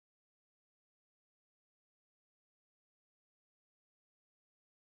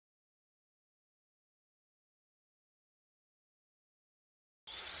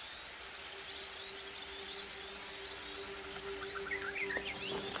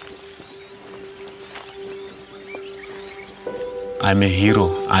I'm a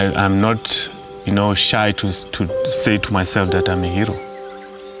hero. I'm not, shy to say to myself that I'm a hero.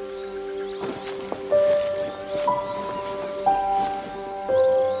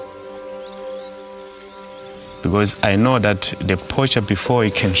 Because I know that the poacher, before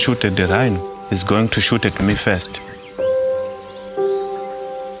he can shoot at the rhino, is going to shoot at me first.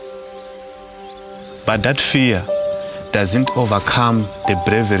 But that fear doesn't overcome the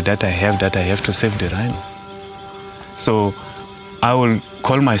bravery that I have to save the rhino. So I will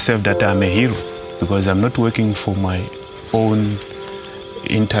call myself that I'm a hero because I'm not working for my own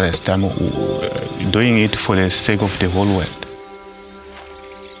interest. I'm doing it for the sake of the whole world.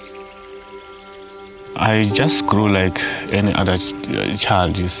 I just grew like any other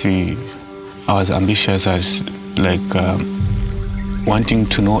child, you see. I was ambitious, I was like wanting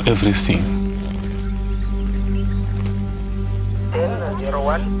to know everything.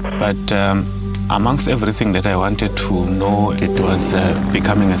 But amongst everything that I wanted to know, it was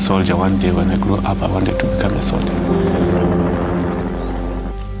becoming a soldier. One day when I grew up, I wanted to become a soldier.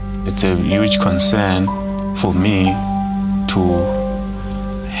 It's a huge concern for me to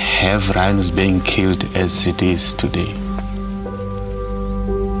have rhinos being killed as it is today.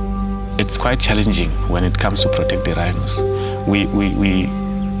 It's quite challenging when it comes to protect the rhinos.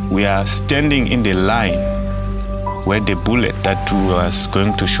 We are standing in the line where the bullet that was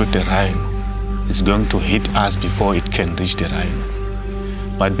going to shoot the rhino is going to hit us before it can reach the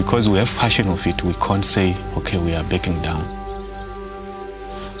rhino. But because we have passion of it, we can't say, okay, we are backing down.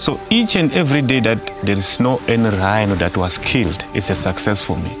 So each and every day that there is any rhino that was killed, it's a success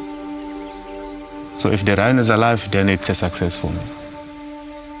for me. So if the rhino is alive, then it's a success for me.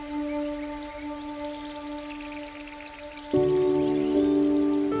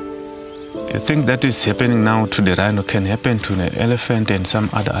 The thing that is happening now to the rhino can happen to the elephant and some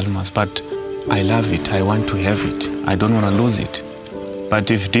other animals, but I love it. I want to have it. I don't want to lose it.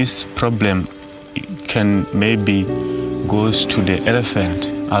 But if this problem can maybe goes to the elephant,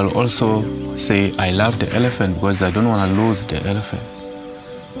 I'll also say I love the elephant because I don't want to lose the elephant.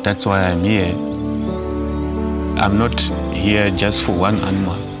 That's why I'm here. I'm not here just for one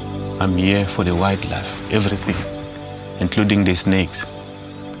animal. I'm here for the wildlife, everything, including the snakes.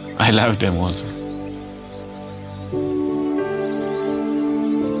 I love them also.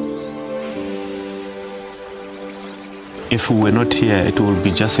 If we were not here, it would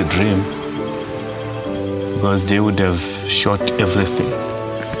be just a dream because they would have shot everything.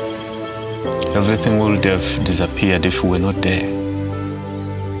 Everything would have disappeared if we were not there.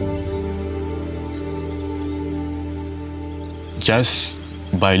 Just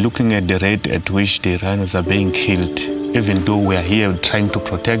by looking at the rate at which the rhinos are being killed, even though we are here trying to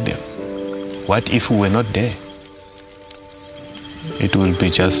protect them, what if we were not there? It will be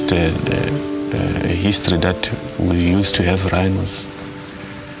just a history that we used to have rhinos.